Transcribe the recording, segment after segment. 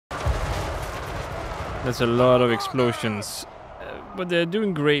That's a lot of explosions. But they're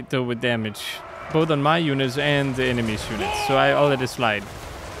doing great though with damage. Both on my units and the enemy's units. So I'll let it slide.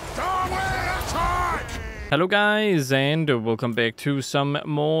 Hello guys, and welcome back to some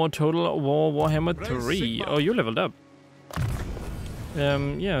more Total War Warhammer 3. Oh, you leveled up.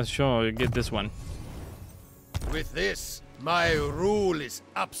 Yeah, sure, get this one. With this, my rule is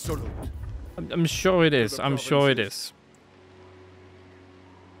absolute. I'm sure it is. I'm sure it is.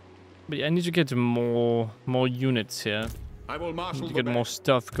 But yeah, I need to get more units here. I will marshal to get more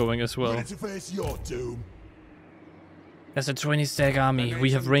stuff going as well. To face your doom. That's a 20 stack army.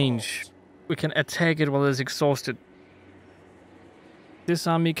 We have range. We can attack it while it's exhausted. This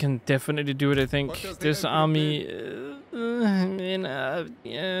army can definitely do it, I think. This army...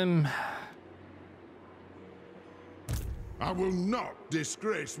 I will not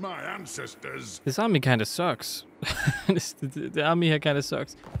disgrace my ancestors. This army kind of sucks. The army here kind of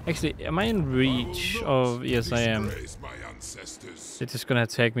sucks. Actually, am I in reach of... Yes, I am. They're just gonna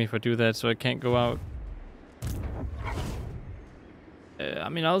attack me if I do that, so I can't go out. I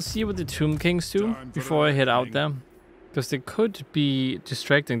mean, I'll see what the Tomb Kings do before I head out there. Because they could be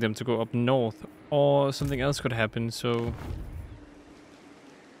distracting them to go up north. Or something else could happen, so...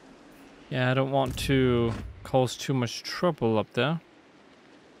 Yeah, I don't want to cause too much trouble up there.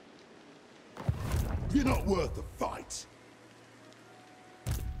 You're not worth the fight.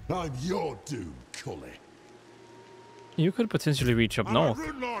 I'm your doom, Cully. You could potentially reach up north.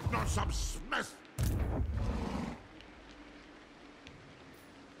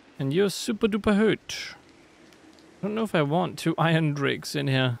 And you're super duper hurt. I don't know if I want 2 iron drakes in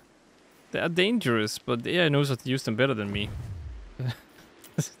here. They are dangerous, but the AI knows how to use them better than me.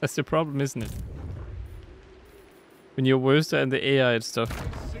 That's the problem, isn't it? When you're worse at the AI and stuff.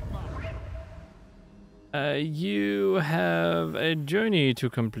 You have a journey to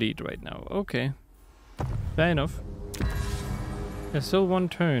complete right now. Okay. Fair enough. There's still 1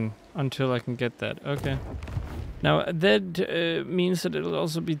 turn until I can get that. Okay. Now, that means that it'll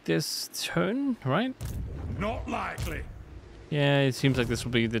also be this turn, right? Not likely. Yeah, it seems like this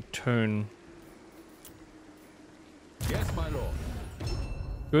will be the turn. Yes, my lord.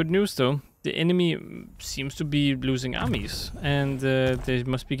 Good news, though. The enemy seems to be losing armies, and they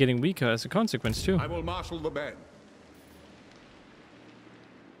must be getting weaker as a consequence, too. I will marshal the men.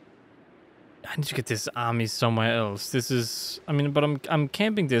 I need to get this army somewhere else. This is... I mean, but I'm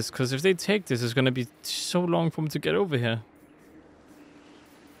camping this, because if they take this, it's going to be so long for me to get over here.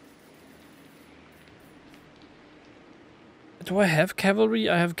 Do I have cavalry?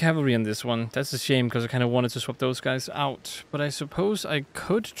 I have cavalry in this one. That's a shame, because I kind of wanted to swap those guys out. But I suppose I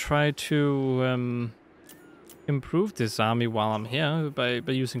could try to improve this army while I'm here by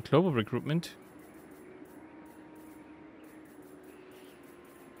using global recruitment.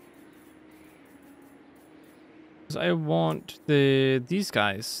 I want these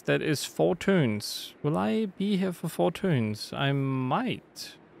guys. That is 4 turns. Will I be here for 4 turns? I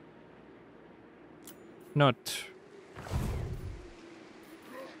might. Not.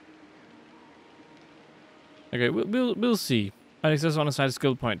 Okay, we'll see. Alex, that's on a side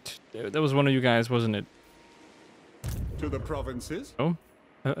skill point. That was one of you guys, wasn't it? To the provinces. Oh.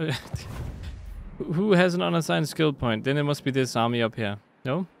 Who has an unassigned skill point? Then it must be this army up here.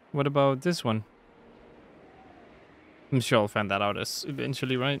 No? What about this one? I'm sure I'll find that out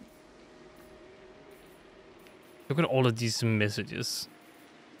eventually, right? Look at all of these messages.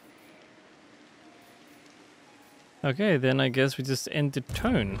 Okay, then I guess we just end the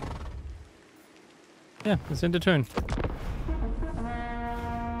turn. Yeah, let's end the turn.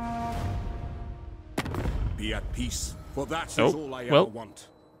 Be at peace, for that is all I ever want.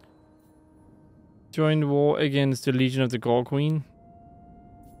 Join war against the Legion of the Gore Queen.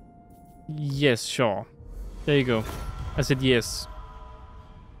 Yes, sure. There you go. I said yes.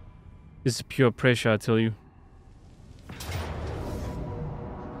 This is pure pressure, I tell you.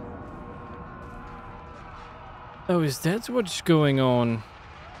 Oh, is that what's going on?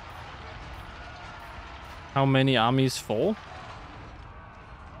 How many armies fall?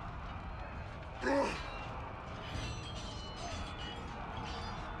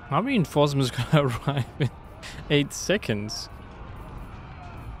 My reinforcements gonna arrive in 8 seconds.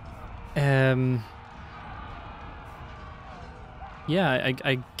 Yeah,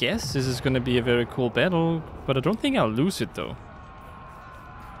 I guess this is gonna be a very cool battle, but I don't think I'll lose it though.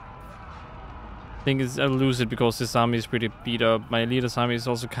 I think I'll lose it because this army is pretty beat up. My leader's army is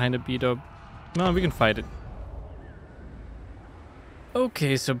also kind of beat up. No, we can fight it.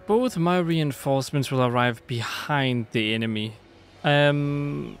 Okay, so both my reinforcements will arrive behind the enemy.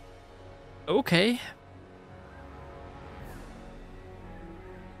 Okay.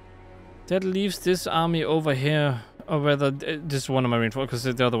 That leaves this army over here, or rather, this one of my reinforcements,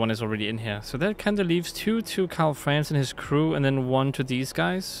 because the other one is already in here. So that kind of leaves 2 to Karl Franz and his crew, and then 1 to these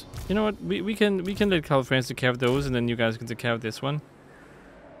guys. You know what? We can let Karl Franz take care of those, and then you guys can take care of this one.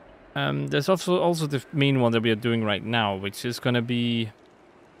 There's also the main one that we are doing right now, which is gonna be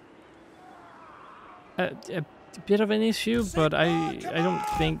a bit of an issue, but I don't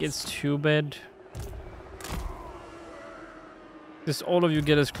think it's too bad. Just all of you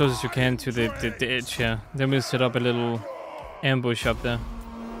get as close as you can to the edge here. Then we'll set up a little ambush up there.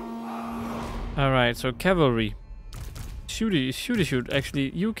 Alright, so cavalry. Shoot.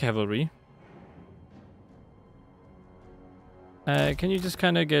 Actually, you cavalry. Can you just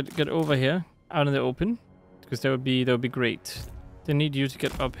kind of get over here, out in the open? Because that would be great. They need you to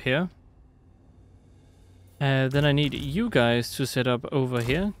get up here. Then I need you guys to set up over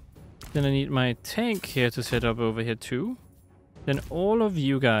here. Then I need my tank here to set up over here too. Then all of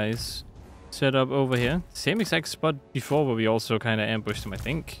you guys set up over here. Same exact spot before where we also kind of ambushed them, I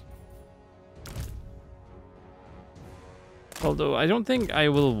think. Although I don't think I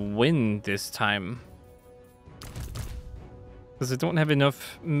will win this time. Because I don't have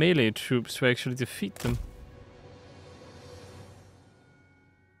enough melee troops to actually defeat them.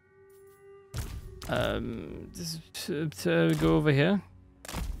 Just go over here.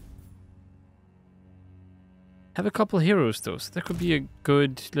 Have a couple heroes though, so that could be a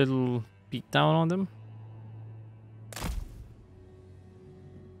good little beat down on them.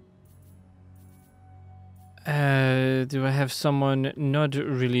 Do I have someone not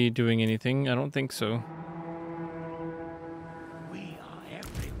really doing anything? I don't think so. We are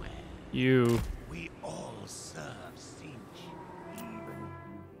everywhere. You. We all serve Sinch.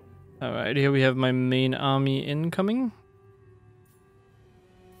 Alright, here we have my main army incoming.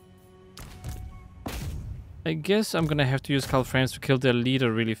 I guess I'm gonna have to use Karl Franz to kill their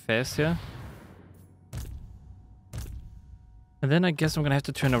leader really fast here. And then I guess I'm gonna have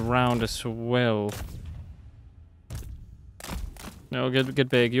to turn around as well. No, get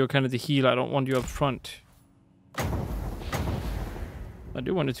back. You're kind of the healer. I don't want you up front. I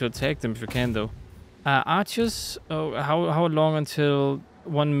do want you to attack them if you can, though. Archers. Oh, how long until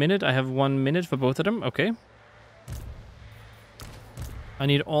 1 minute? I have 1 minute for both of them. Okay. I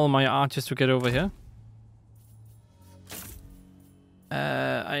need all my archers to get over here.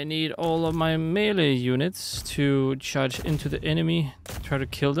 I need all of my melee units to charge into the enemy, try to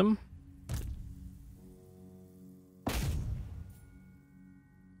kill them.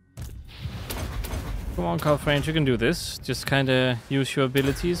 Come on, Karl Franz, you can do this. Just kind of use your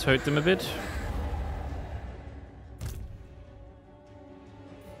abilities, hurt them a bit.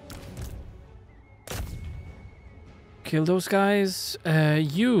 Kill those guys.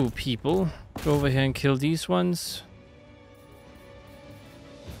 You people, go over here and kill these ones.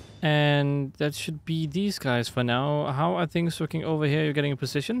 And that should be these guys for now. How are things looking over here? You're getting in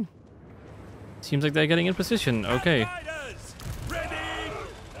position? Seems like they're getting in position. Okay.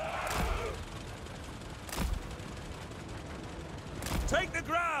 Take the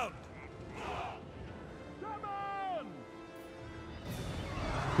ground.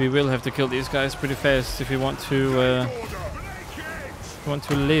 We will have to kill these guys pretty fast if we want to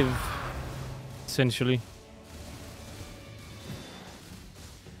live, essentially.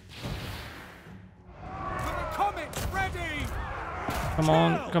 Come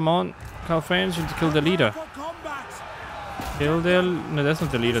on. Karl Franz, you need to kill the leader. Kill the... No, that's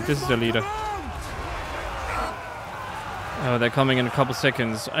not the leader. This is the leader. Oh, they're coming in a couple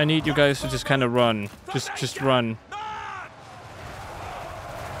seconds. I need you guys to just kind of run. Just run.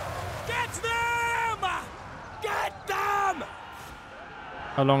 Get them! Get them!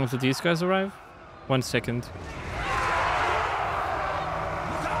 How long until these guys arrive? 1 second.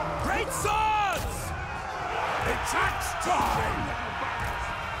 Great swords! Attack time!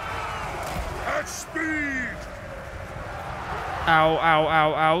 At speed!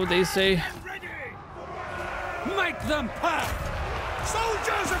 Ow, they say. Ready! Make them pay!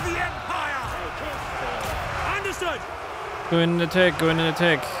 Soldiers of the Empire! Understood! Go in and attack.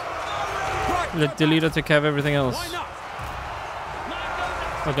 Let the leader take care of everything else. Why not?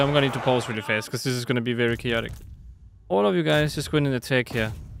 Okay, I'm gonna need to pause really fast because this is gonna be very chaotic. All of you guys just go in and attack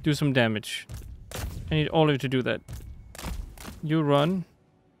here. Do some damage. I need all of you to do that. You run.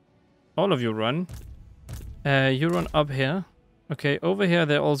 All of you run. You run up here. Okay, over here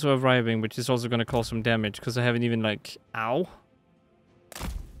they're also arriving, which is also gonna cause some damage because I haven't even like... Ow.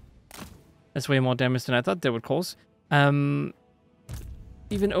 That's way more damage than I thought they would cause. Even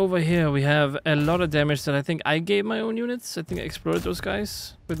over here we have a lot of damage that I think I gave my own units. I think I exploded those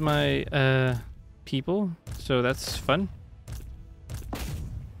guys with my people. So that's fun.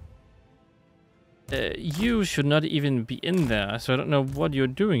 You should not even be in there, so I don't know what you're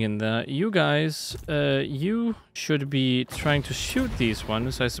doing in there. You guys, you should be trying to shoot these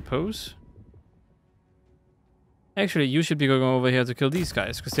ones, I suppose. Actually, you should be going over here to kill these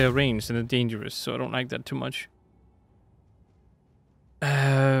guys, because they're ranged and they're dangerous, so I don't like that too much.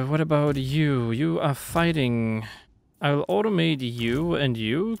 What about you? You are fighting. I'll automate you and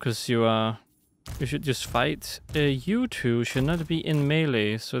you, because you should just fight. You two should not be in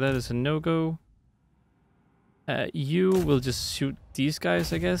melee, so that is a no-go. You will just shoot these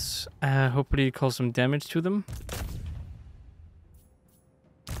guys, I guess. Hopefully cause some damage to them.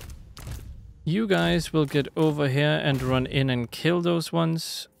 You guys will get over here and run in and kill those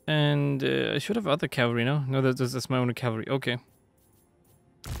ones. And I should have other cavalry, no? No, that's my only cavalry. Okay.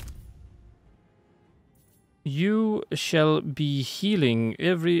 You shall be healing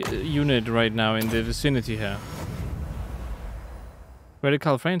every unit right now in the vicinity here. Where did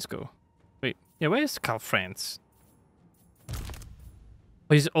Franz go? Wait, yeah, where is Franz?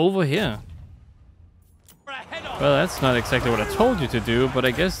 Oh, he's over here. Well, that's not exactly what I told you to do, but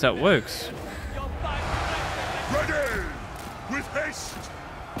I guess that works. Ready! With haste!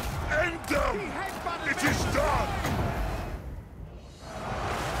 End them! It is done!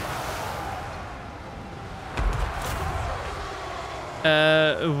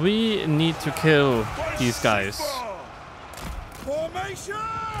 We need to kill these guys. Formation!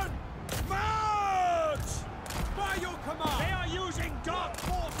 March! By your command! They are using dark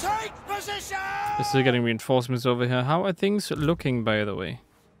force! Take position! We're still getting reinforcements over here. How are things looking, by the way?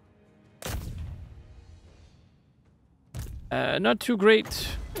 Not too great,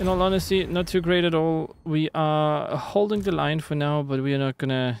 in all honesty. Not too great at all. We are holding the line for now, but we're not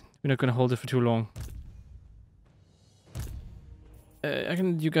gonna hold it for too long. I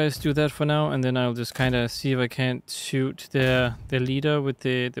can let you guys do that for now, and then I'll just kind of see if I can't shoot their leader with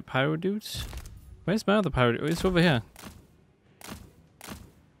the pyro dudes. Where's my other pyro? Oh, it's over here.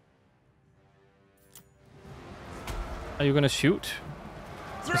 Are you gonna shoot?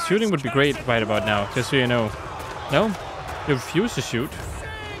 The shooting would be great right about now, just so you know. No? You refuse to shoot.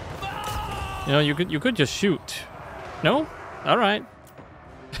 You know, you could just shoot. No? All right.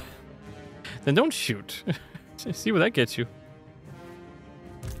 Then don't shoot. See where that gets you.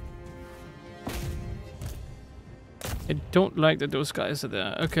 I don't like that those guys are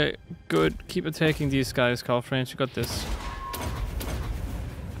there. Okay, good. Keep attacking these guys, Franz. You got this.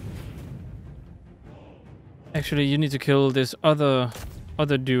 Actually, you need to kill this other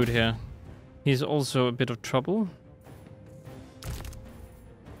dude here. He's also a bit of trouble.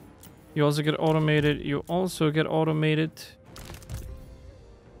 You also get automated. You also get automated.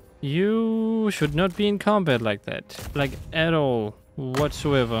 You should not be in combat like that. Like, at all.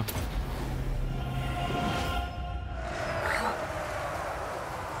 Whatsoever.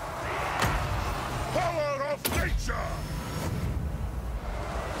 Power of nature!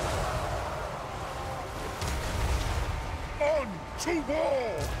 On to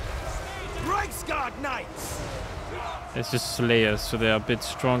war! Reichsguard Knights! It's just slayers, so they're a bit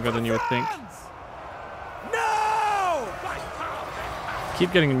stronger than you would think. No!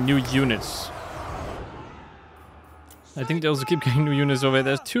 Keep getting new units. I think they also keep getting new units over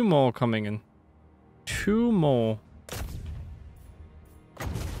there. There's 2 more coming in. 2 more.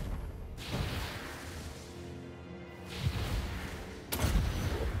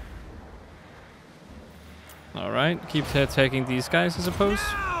 Alright, keep attacking these guys, I suppose.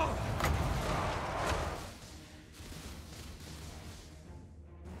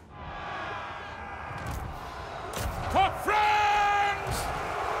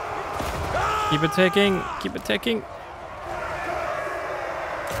 Keep attacking, keep attacking.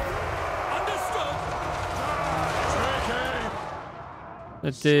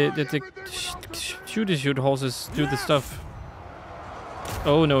 Let the shoot horses do the stuff.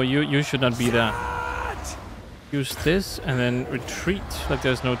 Oh no, you should not be there. Use this and then retreat like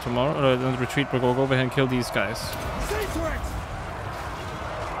there's no tomorrow. Or don't retreat, but go over here and kill these guys.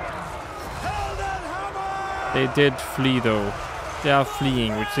 They did flee though. They are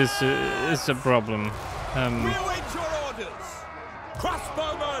fleeing, which is a problem.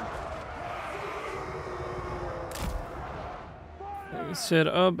 Set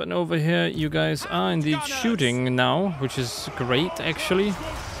up, and over here you guys are indeed shooting now, which is great actually.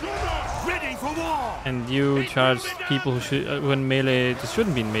 And you charge people who in melee, this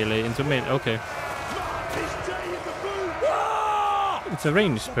shouldn't be in melee, into melee. Okay. It's a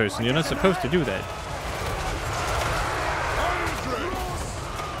ranged person. You're not supposed to do that.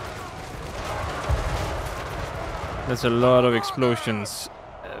 That's a lot of explosions,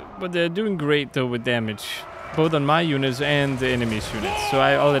 but they're doing great though with damage, both on my units and the enemy's units, so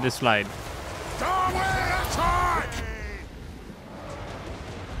I'll let it slide. Starboard attack!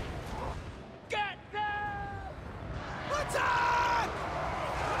 Get them! Attack!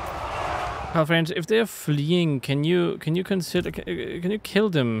 Karl, Franz, if they're fleeing, can you consider can you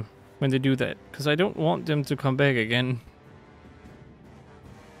kill them when they do that? Because I don't want them to come back again.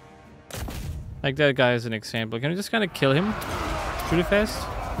 Like that guy is an example. Can you just kind of kill him really fast?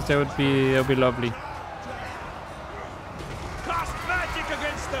 Because that would be lovely. Cast magic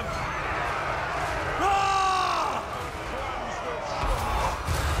against them! Ah!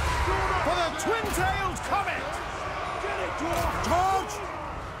 For the twin-tailed comet! Get it, dwarf! Charge!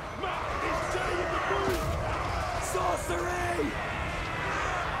 Sorcery!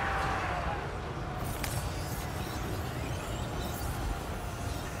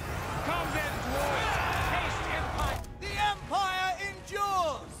 Come then, dwarf! Haste empire! The empire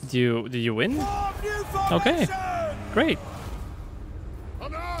endures! Do you win? Form new Okay. formation! Great.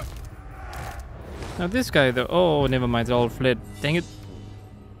 Come on! Now this guy though. Oh, never mind. They all fled. Dang it.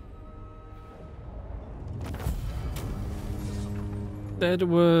 That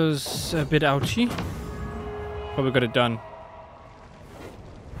was a bit ouchy. But we got it done.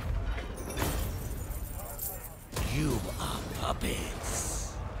 You are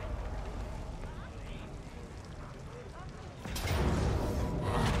puppets.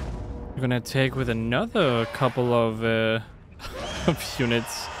 We're gonna attack with another couple of of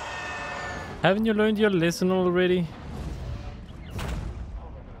units. Haven't you learned your lesson already?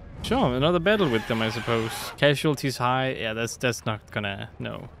 Sure, another battle with them, I suppose. Casualties high. Yeah, that's not gonna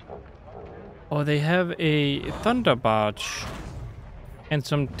no. Oh, they have a thunder barge and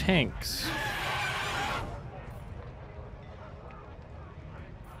some tanks.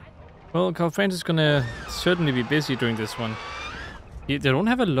 Well, Karl Franz is gonna certainly be busy during this one. They don't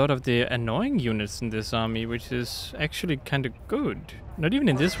have a lot of the annoying units in this army, which is actually kind of good. Not even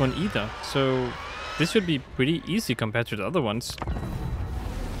in this one either. So this should be pretty easy compared to the other ones.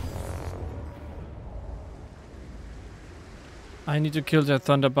 I need to kill that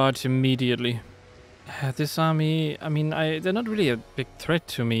thunder barge immediately. This army, I mean, they're not really a big threat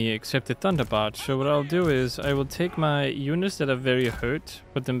to me except the thunder barge. So what I'll do is I will take my units that are very hurt,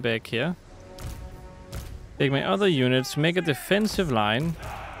 put them back here. Take my other units, make a defensive line,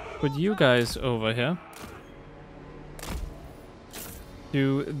 put you guys over here.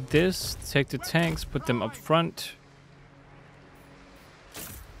 Do this, take the tanks, put them up front.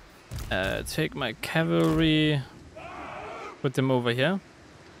 Take my cavalry, put them over here.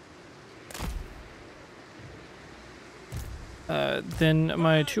 Then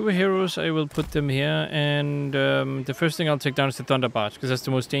my two heroes, I will put them here, and the first thing I'll take down is the thunder barge, because that's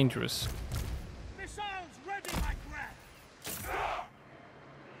the most dangerous. Missiles ready, my friend!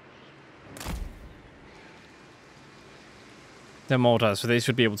 They're mortars, so they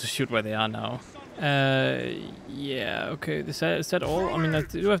should be able to shoot where they are now. Yeah, okay. Is that all? I mean, I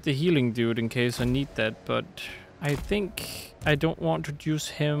do have the healing dude in case I need that, but I think I don't want to use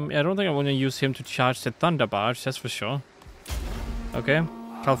him. I don't think I want to use him to charge the thunder barge, that's for sure. Okay,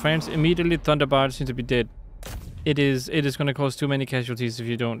 Karl Franz, immediately thunder barge seems to be dead. It is going to cause too many casualties if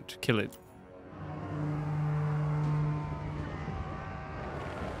you don't kill it.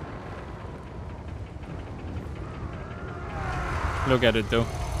 Look at it though.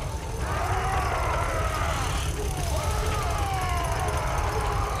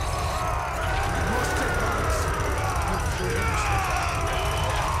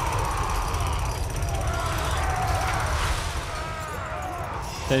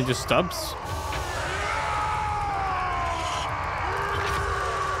 Then it just stops.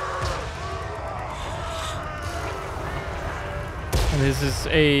 And this is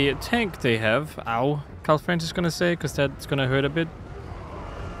a tank they have. Ow. Karl Franz is gonna say, because that's gonna hurt a bit.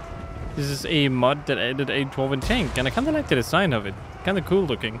 This is a mod that added a dwarven tank, and I kinda like the design of it. Kinda cool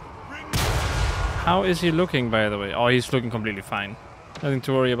looking. How is he looking, by the way? Oh, he's looking completely fine. Nothing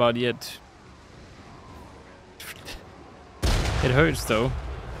to worry about yet. It hurts though.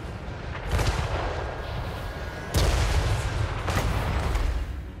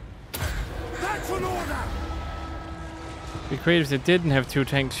 It'd be great if they didn't have two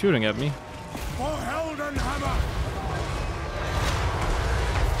tanks shooting at me.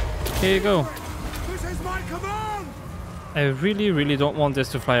 Here you go. This is my command! I really don't want this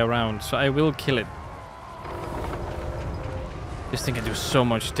to fly around, so I will kill it. This thing can do so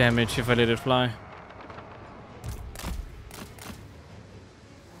much damage if I let it fly.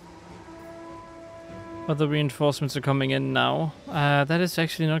 Other reinforcements are coming in now. That is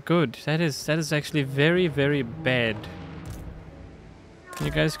actually not good. That is actually very bad. Can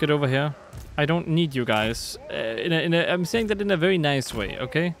you guys get over here? I don't need you guys. I'm saying that in a very nice way,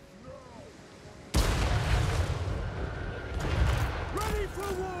 okay?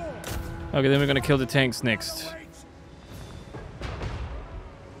 Okay, then we're gonna kill the tanks next.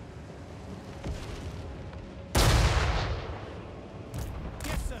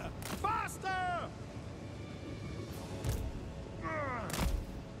 Yes, sir. Faster!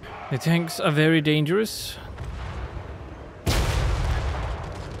 The tanks are very dangerous.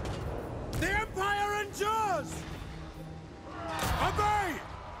 The Empire endures! Obey!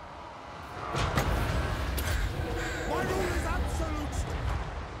 My rule is absolute.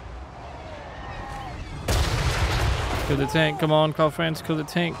 Kill the tank. Come on, Karl, Franz, kill the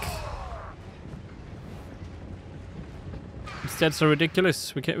tank. Its stats so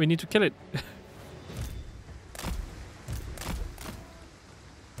ridiculous. We need to kill it.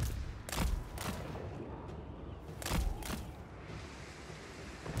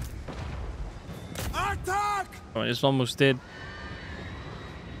 Attack! Oh, it's almost dead.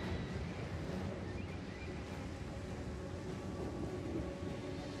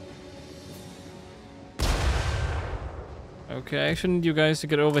 Okay, I actually need you guys to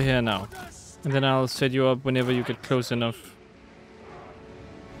get over here now. And then I'll set you up whenever you get close enough.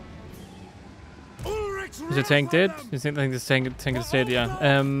 Is the tank dead? I think this tank is dead,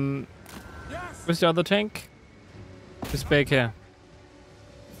 yeah. Where's the other tank? It's back here.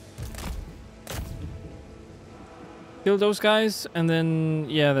 Kill those guys, and then,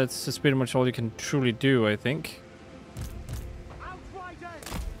 yeah, that's just pretty much all you can truly do, I think.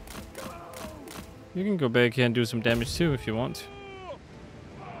 You can go back here and do some damage too if you want.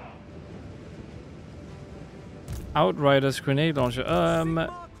 Outriders grenade launcher.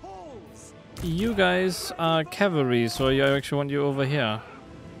 You guys are cavalry, so I actually want you over here.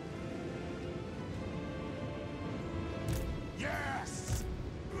 Yes!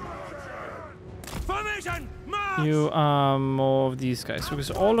 Formation! March! You are more of these guys,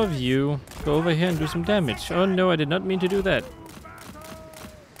 because all of you go over here and do some damage. Oh no, I did not mean to do that.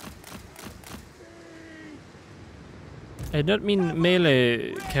 I did not mean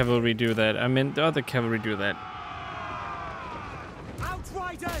melee cavalry do that. I meant the other cavalry do that.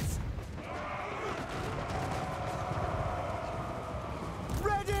 Outriders!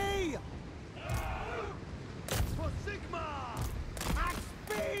 Ready! For Sigma! At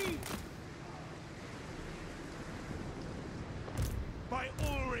speed! By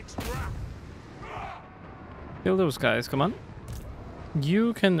Ulrich's wrath! Kill those guys, come on.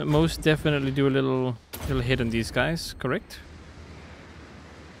 You can most definitely do a little hit on these guys, correct?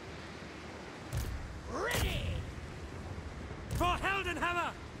 Ready! For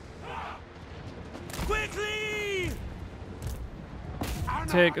Heldenhammer! Quickly!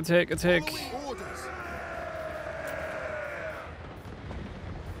 Attack, attack, attack.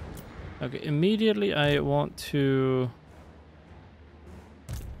 Okay, immediately I want to...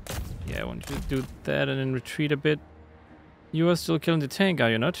 Yeah, I want you to do that and then retreat a bit. You are still killing the tank, are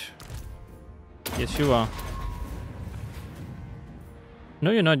you not? Yes, you are.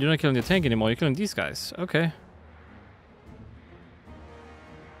 No, you're not. You're not killing the tank anymore. You're killing these guys. Okay.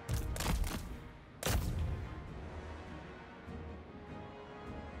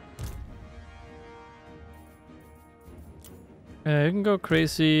 You can go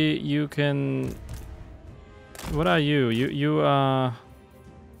crazy. You can... What are you? You are...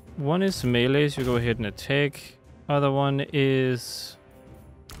 One is melee, so you go ahead and attack. Other one is...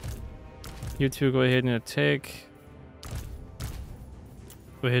 You two go ahead and attack.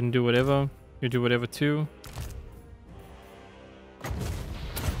 Go ahead and do whatever. You do whatever too.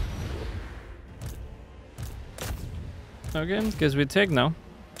 Okay, guess we attack now.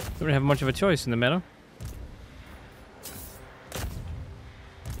 Don't have much of a choice in the matter.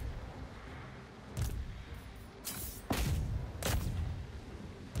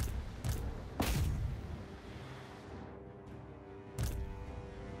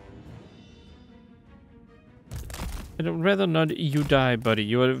 I'd rather not you die, buddy.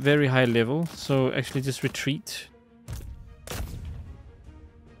 You are at a very high level, so actually just retreat.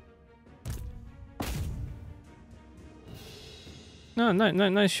 No,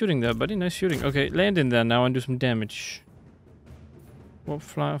 nice shooting there, buddy. Nice shooting. Okay, land in there now and do some damage. What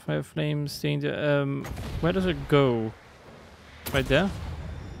fire flames, danger. Where does it go? Right there?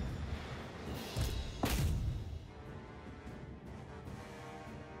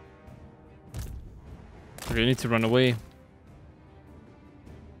 Okay, you need to run away.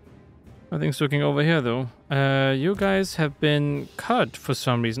 Nothing's looking over here though. You guys have been cut for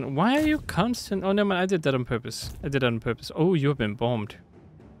some reason. Why are you constant? Oh no, man, I did that on purpose. I did that on purpose. Oh, you've been bombed.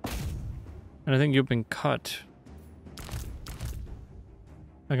 And I think you've been cut.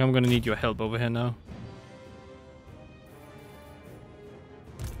 Like, I'm gonna need your help over here now.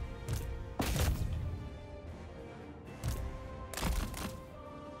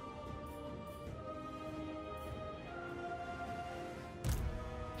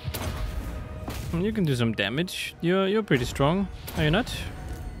 You can do some damage. You're pretty strong, are you not?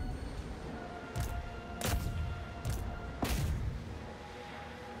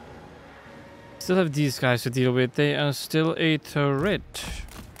 Still have these guys to deal with. They are still a threat.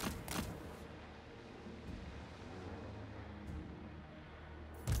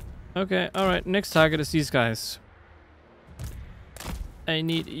 Okay, alright. Next target is these guys. I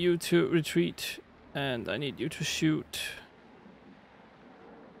need you to retreat. And I need you to shoot.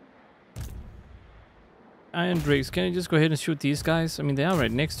 Iron Drakes, can you just go ahead and shoot these guys? I mean, they are right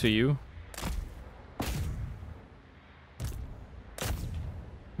next to you.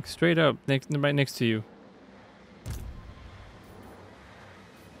 Like straight up, right next to you.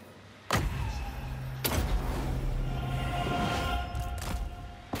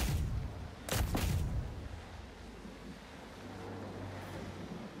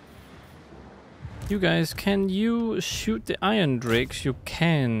 You guys, can you shoot the Iron Drakes? You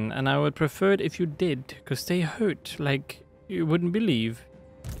can, and I would prefer it if you did, because they hurt like you wouldn't believe.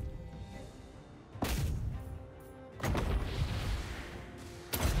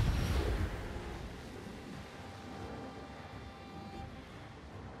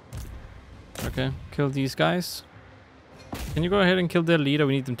 Okay, kill these guys. Can you go ahead and kill their leader?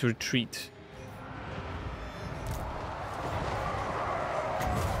 We need them to retreat.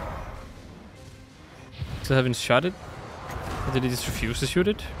 Still haven't shot it? Or did he just refuse to shoot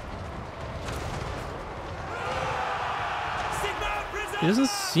it? He doesn't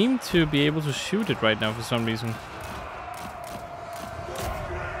seem to be able to shoot it right now for some reason.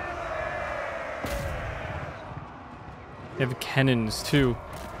 They have cannons too.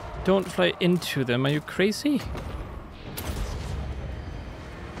 Don't fly into them, are you crazy?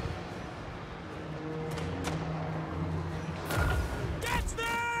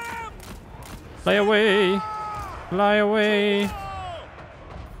 Fly away! Fly away!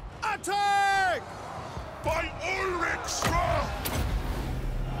 Attack! By Ulrich's wrath!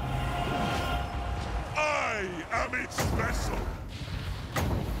 I am its vessel!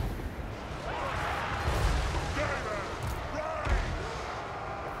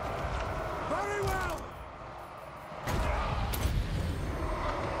 Very well!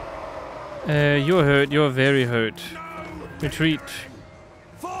 You're hurt, you're very hurt. Retreat.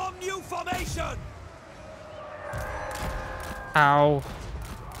 Form new formation! Ow.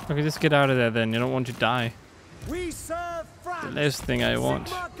 Okay, just get out of there then, you don't want to die. We serve Franz! The last thing I want.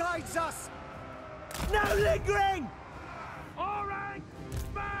 Sigma guides us! No lingering! All right!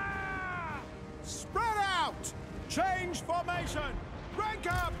 Spread out! Change formation!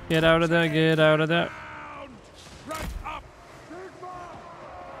 Rank up! Get out of there, get out of there. Rank up! Sigma!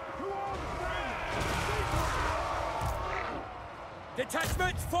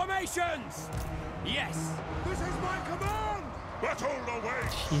 Detachment formations! Yes! This is my command! Battle away!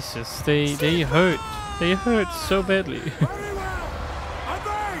 Jesus, they hurt. They hurt so badly. Very well!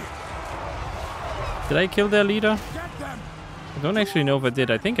 Obey! Did I kill their leader? Get them! I don't actually know if I did.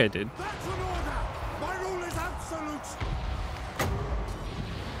 I think I did. That's an order! My rule is absolute!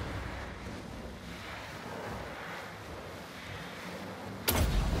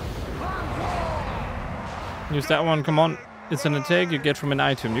 Use that one, come on. It's an attack you get from an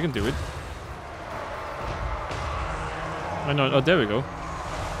item. You can do it. Oh no, oh there we go.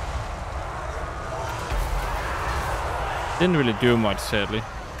 Didn't really do much, sadly.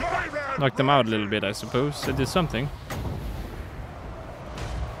 Knocked them out a little bit, I suppose. It did something.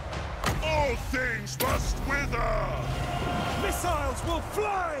 All things must wither! Missiles will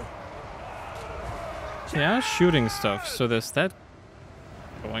fly! Yeah, shooting stuff. So there's that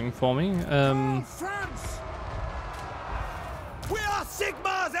going for me. France! We are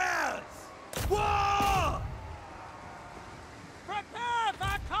Sigma's heirs! War! Prepare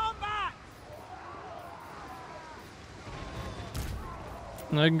for combat!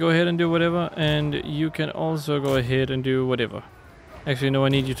 I can go ahead and do whatever, and you can also go ahead and do whatever. Actually, no, I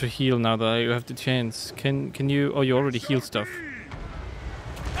need you to heal now that I have the chance. Can you? Oh, you already healed stuff.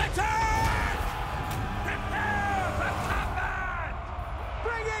 Attack! Prepare for combat!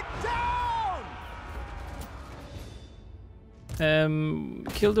 Bring it down!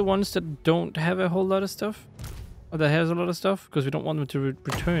 Kill the ones that don't have a whole lot of stuff, or that has a lot of stuff, because we don't want them to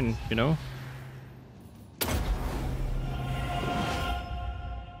return, you know.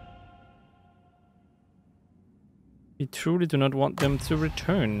 We truly do not want them to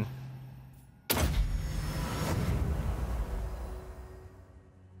return.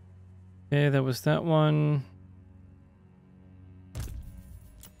 Okay, that was that one.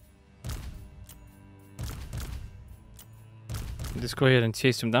 Just go ahead and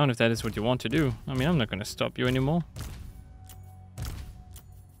chase them down if that is what you want to do. I mean, I'm not going to stop you anymore.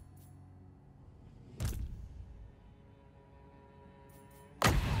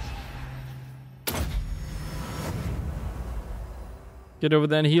 Get over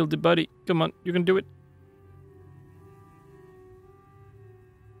there and heal the buddy. Come on, you can do it.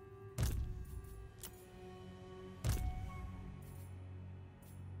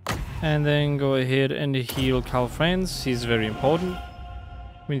 And then go ahead and heal Franz. He's very important.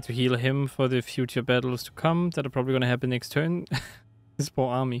 We need to heal him for the future battles to come that are probably going to happen next turn. This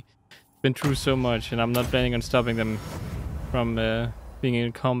poor army. Been through so much, and I'm not planning on stopping them from being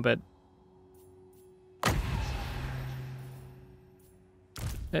in combat.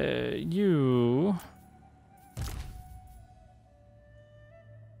 You...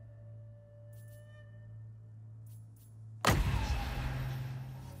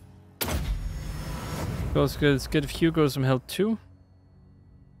 Let's get Hugo some health too.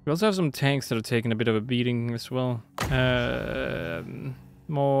 We also have some tanks that are taking a bit of a beating as well.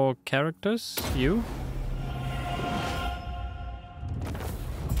 More characters. You?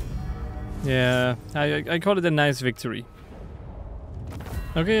 Yeah, I call it a nice victory.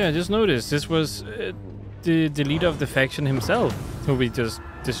 Okay, I just noticed this was the leader of the faction himself, who we just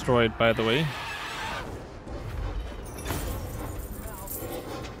destroyed, by the way.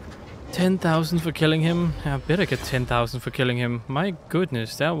 10,000 for killing him. I better get 10,000 for killing him. My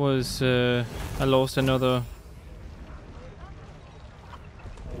goodness, that was... I lost another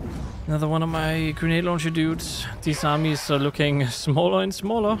one of my grenade launcher dudes. These armies are looking smaller and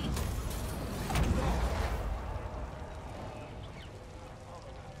smaller.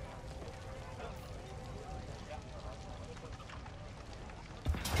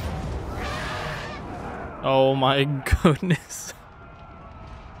 Oh my goodness.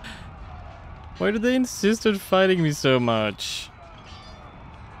 Why do they insist on fighting me so much?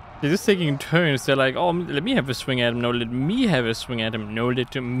 They're just taking turns. They're like, oh, let me have a swing at him. No, let me have a swing at him. No,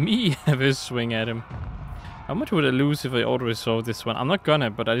 let me have a swing at him. How much would I lose if I auto-resolve this one? I'm not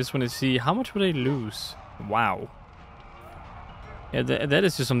gonna, but I just want to see how much would I lose. Wow. Yeah, that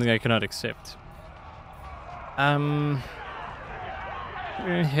is just something I cannot accept.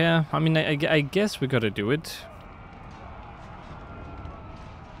 Yeah, I mean, I guess we gotta do it.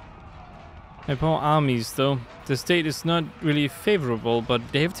 My poor armies, though. The state is not really favorable, but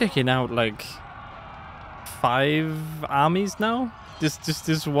they have taken out like 5 armies now.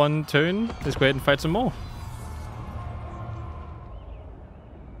 This one turn. Let's go ahead and fight some more.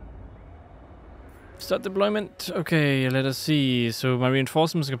 Start deployment. Okay, let us see. So my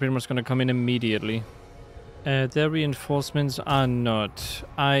reinforcements are pretty much gonna come in immediately. Their reinforcements are not.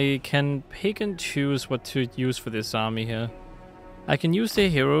 I can pick and choose what to use for this army here. I can use the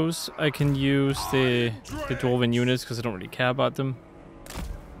heroes, I can use the dwarven units because I don't really care about them.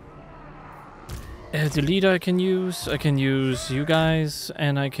 The leader I can use you guys,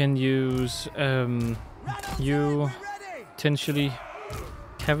 and I can use you, potentially.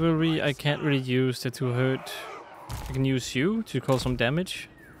 Cavalry I can't really use, they're too hurt. I can use you to cause some damage.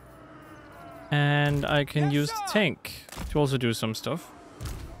 And I can use the tank to also do some stuff.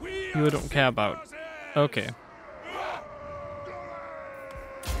 You I don't care about. Okay.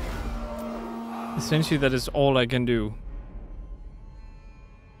 Essentially, that is all I can do.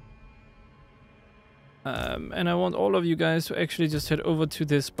 And I want all of you guys to actually just head over to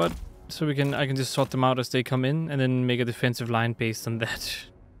this spot, so I can just sort them out as they come in, and then make a defensive line based on that.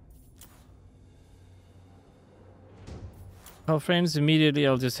 Well, friends, immediately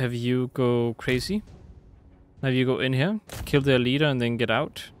I'll just have you go crazy. Have you go in here, kill their leader, and then get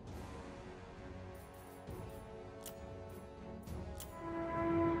out.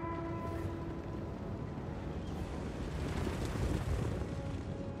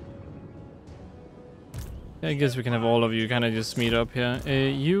 I guess we can have all of you kind of just meet up here.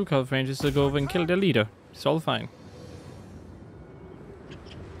 You, Karl, just to go over and kill their leader. It's all fine.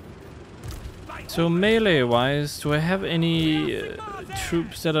 So melee-wise, do I have any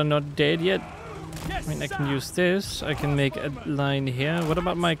troops that are not dead yet? I mean, I can use this. I can make a line here. What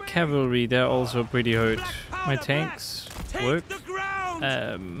about my cavalry? They're also pretty hurt. My tanks work.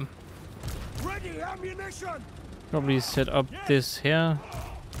 Probably set up this here.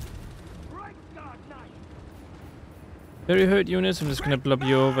 Very hurt units. I'm just gonna blob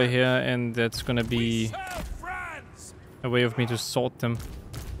you over here, and that's gonna be a way of me to sort them.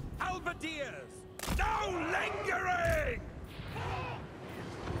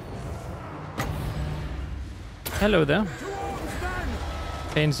 Hello there.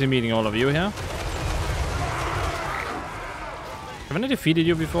 Fancy meeting all of you here. Haven't I defeated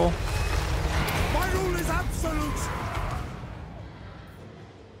you before? My rule is absolute.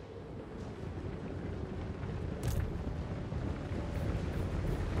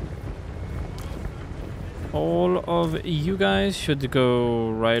 All of you guys should go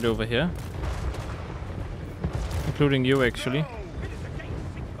right over here. Including you, actually.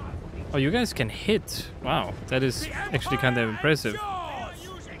 Oh, you guys can hit. Wow, that is actually kind of impressive.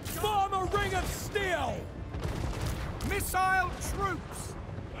 Form a ring of steel. Missile troops.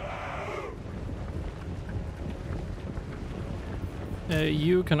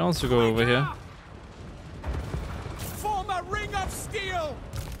 You can also go over here. Form a ring of steel.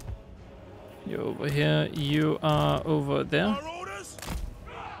 You're over here. You are over there. Our orders.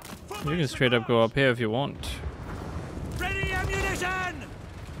 You can straight up go up here if you want. Ready ammunition.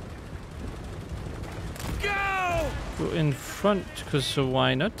 Go. Go in front, because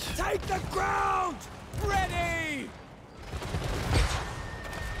why not? Take the ground. Ready.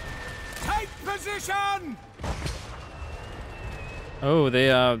 Take position. Oh, they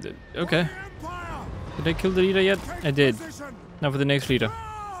are... Okay. Empire. Did I kill the leader yet? Take I did. position. Now for the next leader.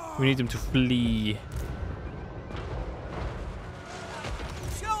 We need them to flee.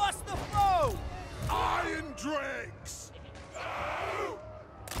 Show us the foe. Iron drakes!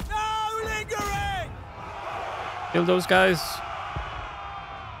 No lingering. Kill those guys.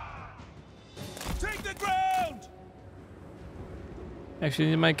 Take the ground.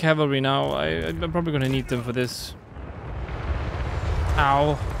 Actually, my cavalry now. I'm probably gonna need them for this.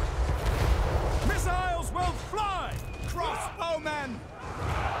 Ow. Missiles will fly. Crossbowmen.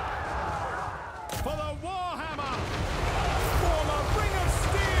 For the Warhammer. Form a ring of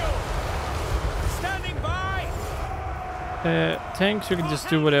steel. Standing by. Tanks, you can just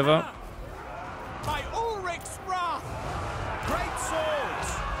do whatever. By Ulrich's wrath. Great swords.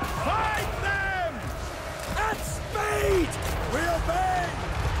 Fight them. At speed. We obey.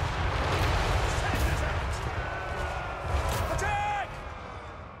 Attack.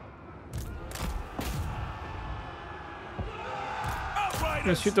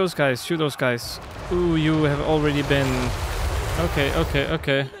 Yeah, shoot those guys. Shoot those guys. Ooh, you have already been...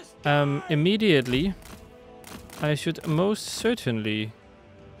 Okay. Immediately, I should most certainly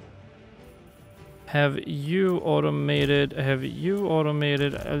have you automated.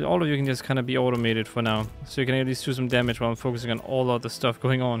 All of you can just kind of be automated for now. So you can at least do some damage while I'm focusing on all other stuff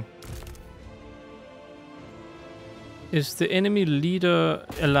going on. Is the enemy leader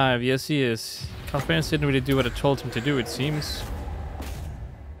alive? Yes, he is. Karl didn't really do what I told him to do, it seems.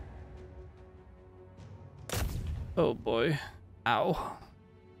 Oh boy. Ow.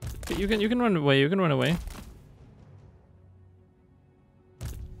 Okay, you can run away, I'm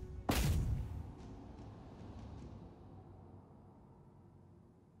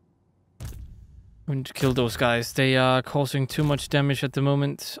going to kill those guys. They are causing too much damage at the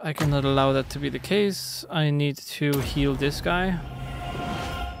moment. I cannot allow that to be the case. I need to heal this guy.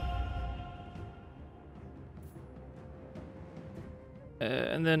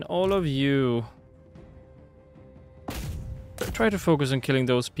 And then all of you... Try to focus on killing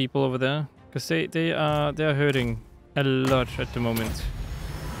those people over there, because they are hurting a lot at the moment.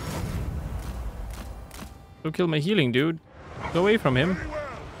 Go kill my healing dude. Go away from him. Very well.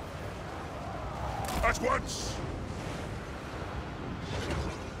 At once.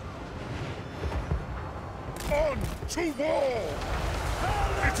 On to war.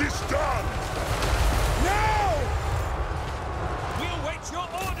 It is done. No. We'll wait your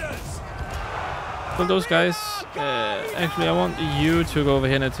orders. Kill those guys. Actually, I want you to go over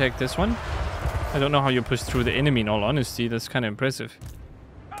here and attack this one. I don't know how you push through the enemy, in all honesty. That's kind of impressive.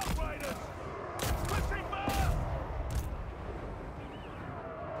 Outriders. Pushing back.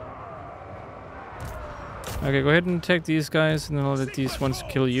 Okay, go ahead and attack these guys, and then I'll let these ones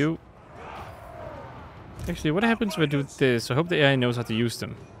kill you. Actually, what happens if I do this? I hope the AI knows how to use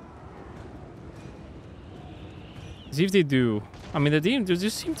them. See if they do. I mean, the Daemons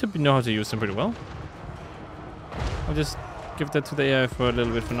just seem to know how to use them pretty well. I'll just give that to the AI for a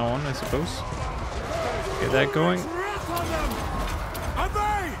little bit from now on, I suppose. Get that going.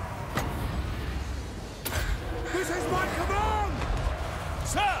 Obey! This is my command!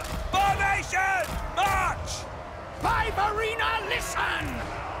 Sir! Formation! March! Five arena, listen!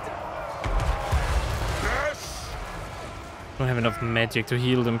 Yes. Don't have enough magic to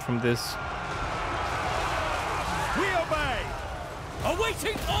heal them from this. We obey!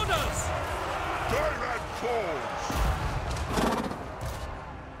 Awaiting orders! Direct calls.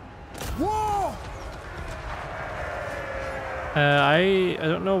 War! I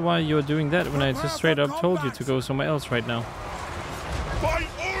don't know why you're doing that when I just straight up told you to go somewhere else right now. By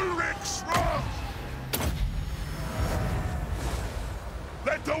Ulrich's wrath.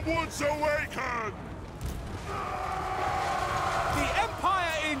 Let the woods awaken. The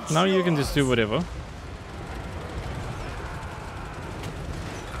Empire in Now you can just do whatever.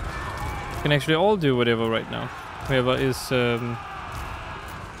 You can actually all do whatever right now. Whoever is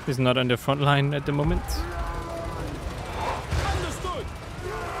not on the front line at the moment. Understood!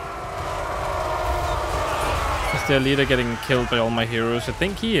 their leader getting killed by all my heroes? I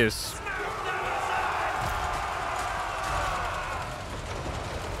think he is.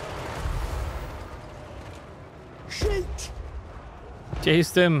 Shoot!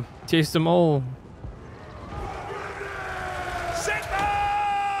 Chase them all.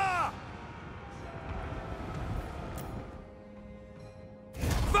 Sigma!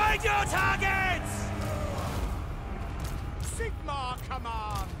 Find your targets! Sigma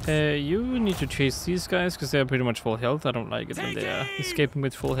command! You need to chase these guys because they're pretty much full health. I don't like it when they are escaping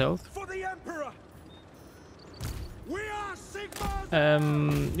with full health. For the Emperor! We are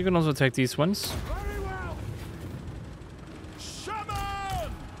Sigma's You can also attack these ones. Very well!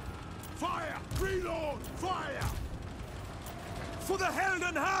 Shaman! Fire! Reload! Fire! For the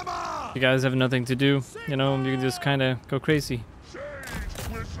Helden Hammer! You guys have nothing to do. You know, you can just kind of go crazy. Sage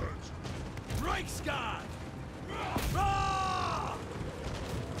wizard! Reikland! Ah!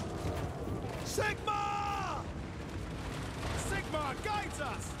 Sigma! Sigma guides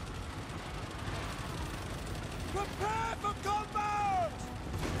us! Prepare for combat!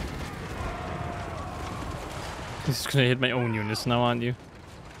 This is gonna hit my own units now, aren't you?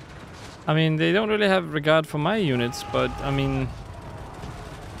 I mean, they don't really have regard for my units, but I mean,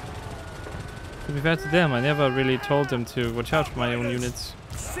 to be fair to them, I never really told them to watch out for my own units.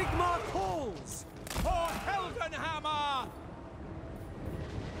 Sigma calls for Helden Hammer!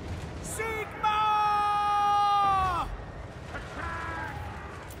 Sigma!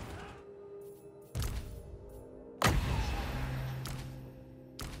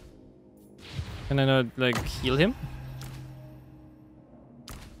 Can I not, like, heal him?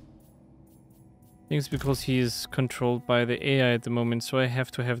 I think it's because he's controlled by the AI at the moment, so I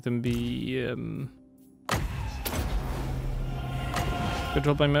have to have them be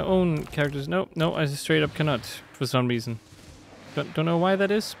controlled by my own characters. No, I straight up cannot for some reason. Don't know why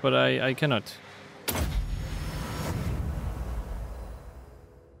that is, but I cannot.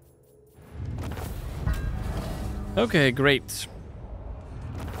 Okay, great.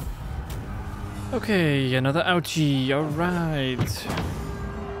 Okay, another ouchie. Alright.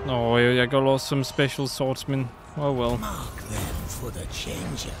 Oh, I got lost some special swordsmen. Oh well. Mark them for the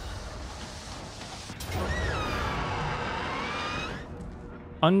changer.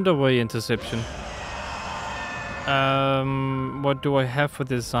 Underway interception. What do I have for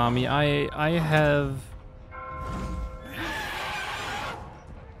this army? I have...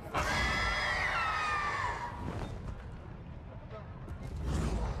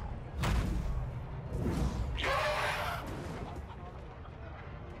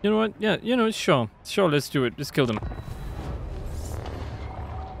 You know what? Yeah, you know, sure, let's do it. Let's kill them.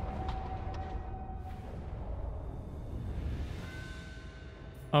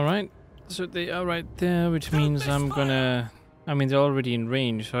 Alright, so they are right there, which means I'm gonna... I mean, they're already in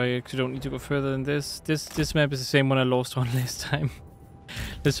range, so I actually don't need to go further than this. This map is the same one I lost on last time.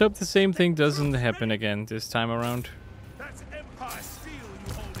 Let's hope the same thing doesn't happen again this time around. That's Empire steel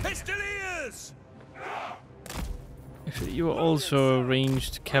you hold. Pistoliers! Actually, you are also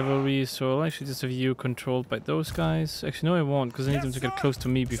ranged cavalry, so I'll actually just have you controlled by those guys. Actually, no, I won't, because I need them to get close to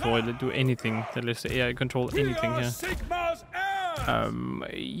me before I do anything that lets the AI control anything here. Sigma's heirs!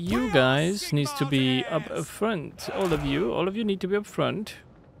 You guys needs to be up front. All of you need to be up front.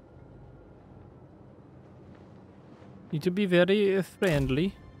 Need to be very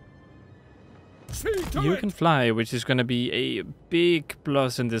friendly. You can fly, which is gonna be a big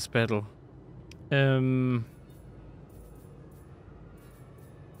plus in this battle.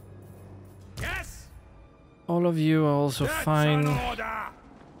 Yes! All of you are also That's fine. an order!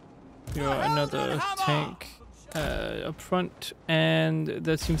 You're another tank up front, and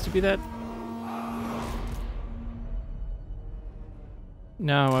that seems to be that.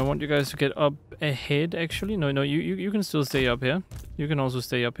 Now I want you guys to get up ahead. Actually, no, you can still stay up here. You can also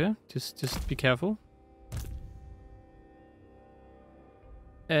stay up here. Just be careful.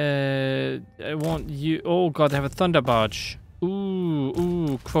 I want you. Oh god, they have a thunder barge.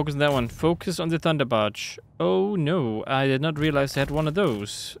 Ooh, focus on that one. Focus on the thunder barge. Oh no, I did not realize they had one of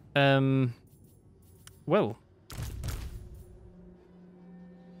those. Well.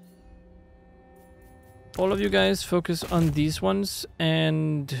 All of you guys focus on these ones,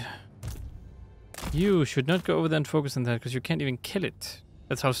 and you should not go over there and focus on that, because you can't even kill it.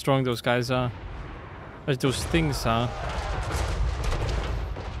 That's how strong those guys are. Or those things are.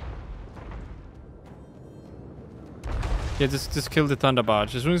 Yeah, just kill the thunder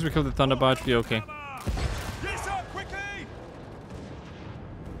barge. As soon as we kill the thunder barge, we'll be okay. Yes, sir, quickly!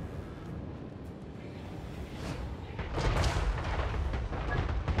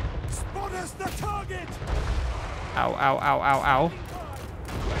 Spot us the target! Ow.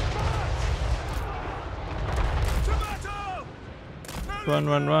 To Run,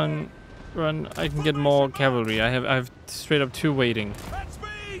 run, run. Run. I can get more cavalry. I have straight up 2 waiting. At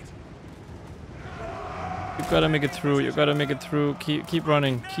speed! You gotta make it through. You gotta make it through. Keep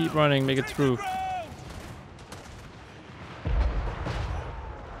running. Keep running. Make it through.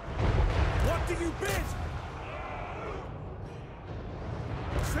 What do you bid?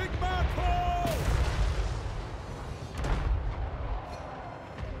 Sigma call!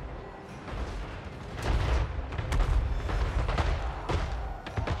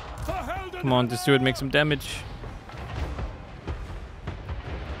 Come on, just do it. Make some damage.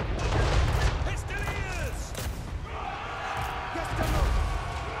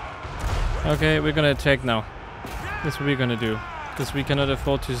 Okay, we're gonna attack now. That's what we're gonna do. Because we cannot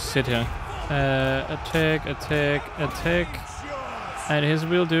afford to sit here. Attack, attack, attack. And here's what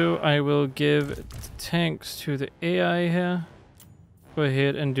we'll do. I will give tanks to the AI here. Go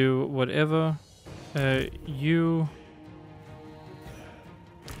ahead and do whatever. You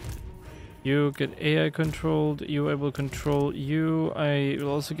get AI controlled. You I will control you. I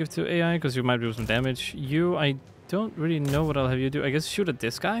will also give to AI because you might do some damage. You, I don't really know what I'll have you do. I guess shoot at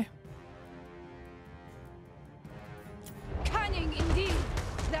this guy. Cunning indeed.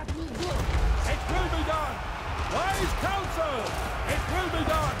 That will do. It will be done! Wise counsel! It will be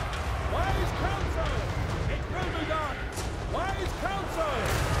done! Wise counsel! It will be done! Wise counsel!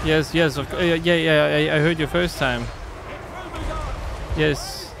 Yes, yes, of course. Yeah. I heard you first time. It will be done!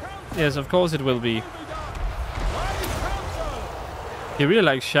 Yes, yes, of course it will be. Wise counsel! He really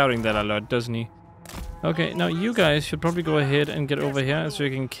likes shouting that a lot, doesn't he? Okay, now you guys should probably go ahead and get over here so you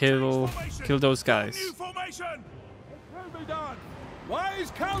can kill those guys. New formation! It will be done!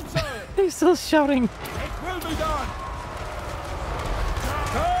 Wise counsel! He's still shouting. It will be done!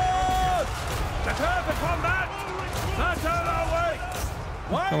 Good! Prepare for combat! Turn away!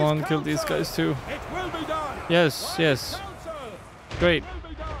 Wise Come on, kill counsel! these guys too. It will be done! Yes, yes. Counsel! Great. Will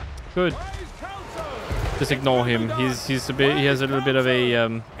be done! Good. Wise counsel! Just ignore him. He's a bit. He has a little bit of a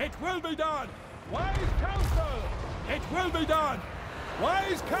It will be done! Wise counsel! It will be done!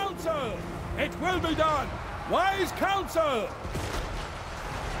 Wise counsel! It will be done! Wise counsel!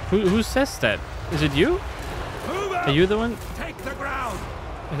 Who says that? Is it you? Move out! Are you the one? Take the ground!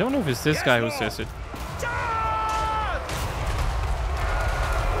 I don't know if it's this Yes, guy who Lord. says it. Charge!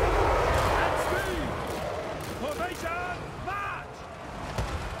 At speed! Formation, march!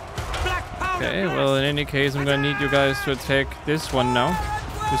 Black powder Okay, blast! well in any case I'm gonna need you guys to attack this one now.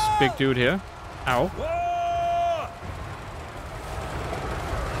 This big dude here. Ow. War!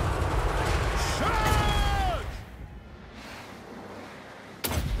 Charge!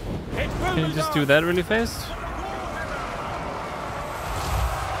 It will Can you be just done. do that really fast?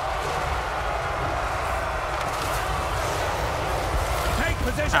 Take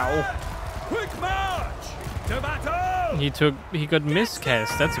position! Ow. Quick march! To battle! He got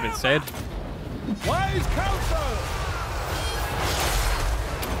miscast. That's a bit sad. Wise counsel!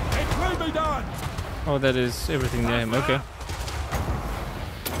 It will be done! Oh, that is everything near him. Okay.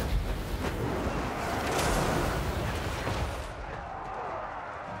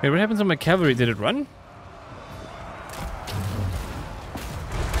 Wait, what happens to my cavalry? Did it run?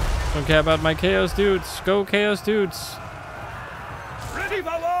 Don't care about my chaos dudes. Go chaos dudes. Ready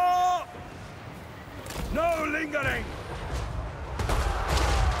for war! No lingering!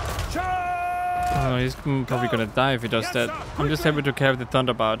 Charge! Oh, he's probably gonna die if he does that. I'm just happy to have the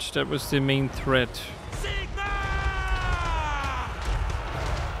Thunder Barge. That was the main threat. Sigma!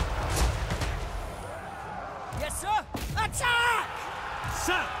 Yes, sir! Attack!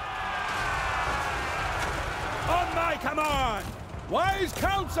 Sir! On my command! Wise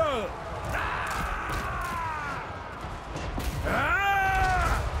counsel!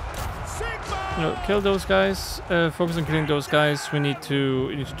 Sigma! You know, kill those guys. Focus on killing those guys. We need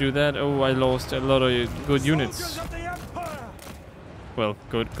to do that. Oh, I lost a lot of good units. Soldiers of the Empire! Well,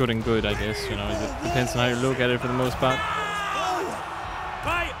 good and good, I guess. You know, it depends on how you look at it for the most part.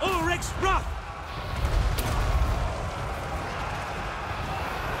 By Ulrich's wrath!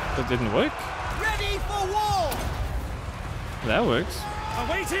 That didn't work. Ready for war! That works.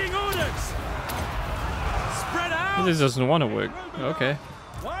 Awaiting orders! Spread out! This doesn't want to work. Okay.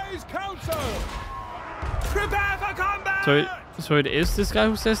 Wise counsel! Prepare for combat! So it is this guy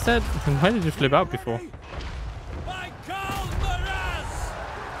who says that? Then why did you flip out before? By Karl!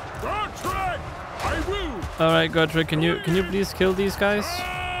 I will! All right, Godric, can you please kill these guys?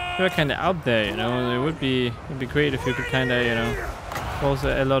 They're kind of out there, you know. It would be great if you could kind of, you know, cause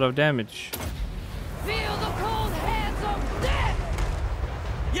a lot of damage. Feel the cold hands of death!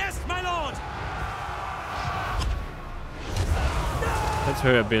 Yes, my lord! That's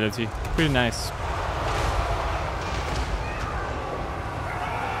her ability. Pretty nice.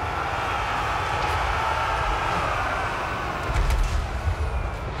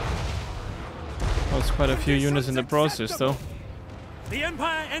 Lost quite a few units in the process, though. The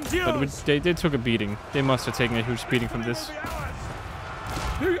Empire endures. But they took a beating. They must have taken a huge beating from this.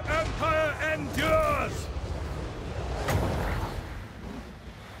 The Empire endures.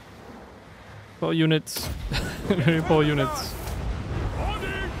 Poor units. Very poor units.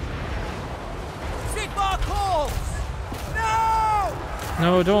 Sigmar calls. No!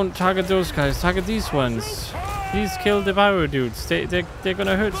 No, don't target those guys. Target these ones. These kill Devourer dudes. They're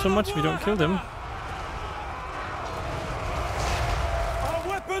gonna hurt so much if you don't kill them. Our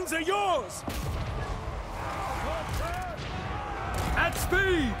weapons are yours. At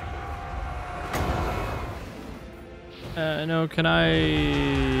speed. No, can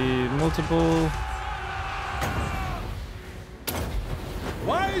I... multiple...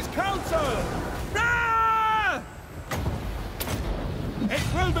 Wise counsel! Ah! It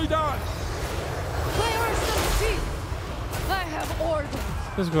will be done! Where are some sheep? I have orders.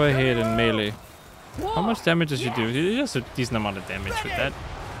 Let's go ahead and melee. How War. much damage does you do? You do just a decent amount of damage with that.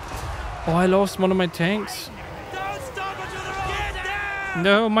 Oh, I lost one of my tanks. Don't stop until they're all get down!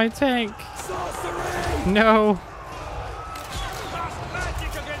 No, my tank. Sorcery! No. Cast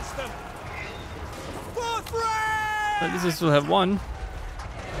magic against them! For Franz! At least I still have one.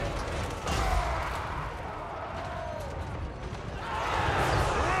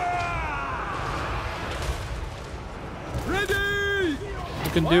 Ready!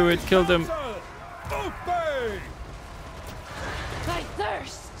 You can do it. Kill them. Obey! I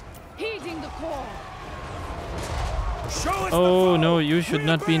thirst. Heeding the call. Show us Oh the no, foe. you should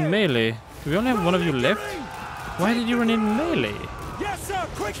not be in melee. Do we only have one of you left? Why did you run in melee? Yes, sir!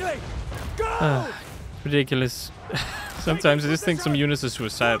 Quickly! Go! Ridiculous. Sometimes I just think some units are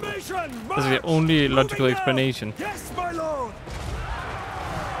suicidal. Formation, That's the march! only logical Moving now! explanation. Yes, my lord!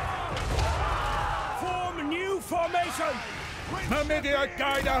 Form new formation! Mamidia,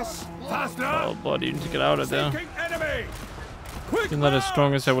 guide us! Faster! Oh, buddy, you need to get out of there. Seeking enemy! Quick You're not as march!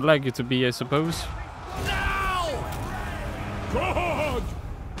 strong as I would like you to be, I suppose. Now! God!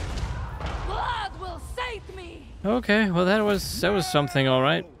 Blood will save me. Okay, well that was something, all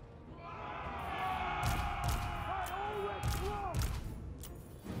right.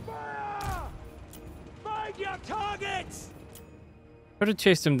 Fire! Find your targets! Try to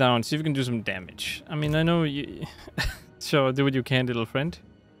chase them down, see if you can do some damage. I mean, I know you... Sure, do what you can, little friend.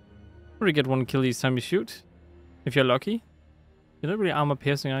 Probably get one kill each time you shoot. If you're lucky. You're not really armor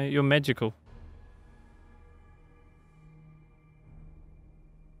piercing, are you? You're magical.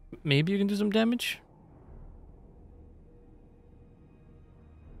 Maybe you can do some damage?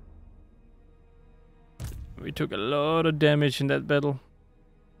 We took a lot of damage in that battle.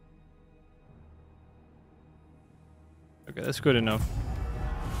 Okay, that's good enough.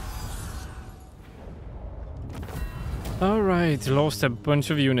 Alright, lost a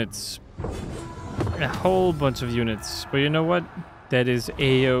bunch of units. A whole bunch of units. But you know what? That is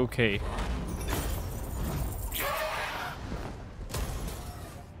A-okay.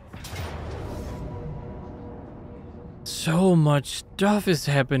 So much stuff is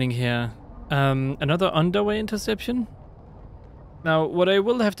happening here. Another underway interception? Now, what I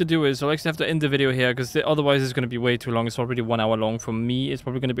will have to do is, I'll actually have to end the video here, because otherwise it's going to be way too long. It's already 1 hour long for me. It's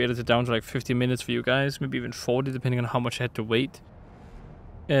probably going to be edited down to like 50 minutes for you guys, maybe even 40, depending on how much I had to wait.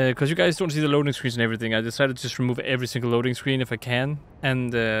 Because you guys don't see the loading screens and everything, I decided to just remove every single loading screen if I can,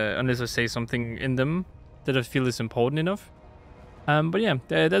 and unless I say something in them that I feel is important enough. But yeah,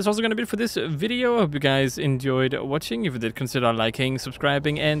 that's also going to be it for this video. I hope you guys enjoyed watching. If you did, consider liking,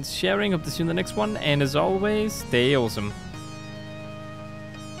 subscribing, and sharing. Hope to see you in the next one. And as always, stay awesome.